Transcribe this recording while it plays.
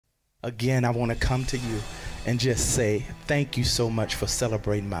Again, I want to come to you and just say thank you so much for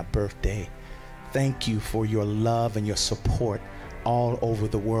celebrating my birthday. Thank you for your love and your support all over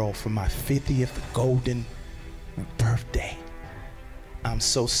the world for my 50th golden birthday. I'm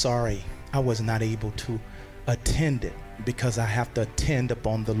so sorry I was not able to attend it because I have to attend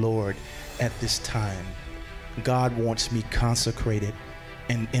upon the Lord at this time. God wants me consecrated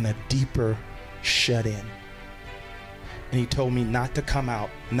and in a deeper shut-in. And he told me not to come out,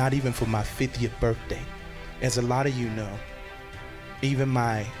 not even for my 50th birthday. As a lot of you know, even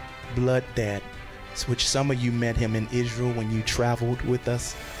my blood dad, which some of you met him in Israel when you traveled with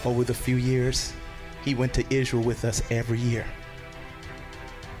us over the few years, he went to Israel with us every year.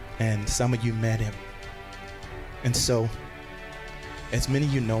 And some of you met him. And so, as many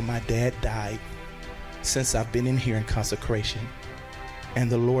of you know, my dad died since I've been in here in consecration.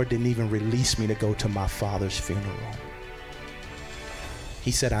 And the Lord didn't even release me to go to my father's funeral. He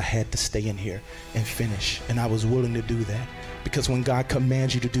said I had to stay in here and finish, and I was willing to do that, because when God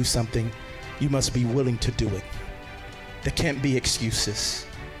commands you to do something, you must be willing to do it. There can't be excuses.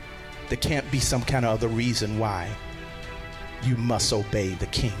 There can't be some kind of other reason why. You must obey the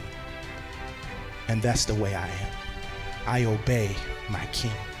King. And that's the way I am. I obey my King,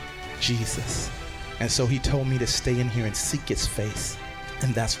 Jesus. And so he told me to stay in here and seek his face.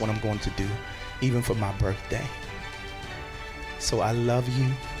 And that's what I'm going to do, even for my birthday. So I love you,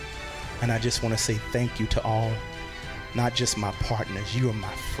 and I just want to say thank you to all, not just my partners. You are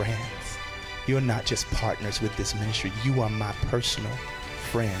my friends. You're not just partners with this ministry. You are my personal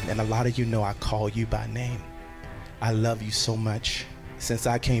friend, and a lot of you know I call you by name. I love you so much. Since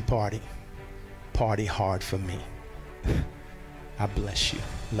I can't party hard for me. I bless you.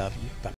 Love you. Bye.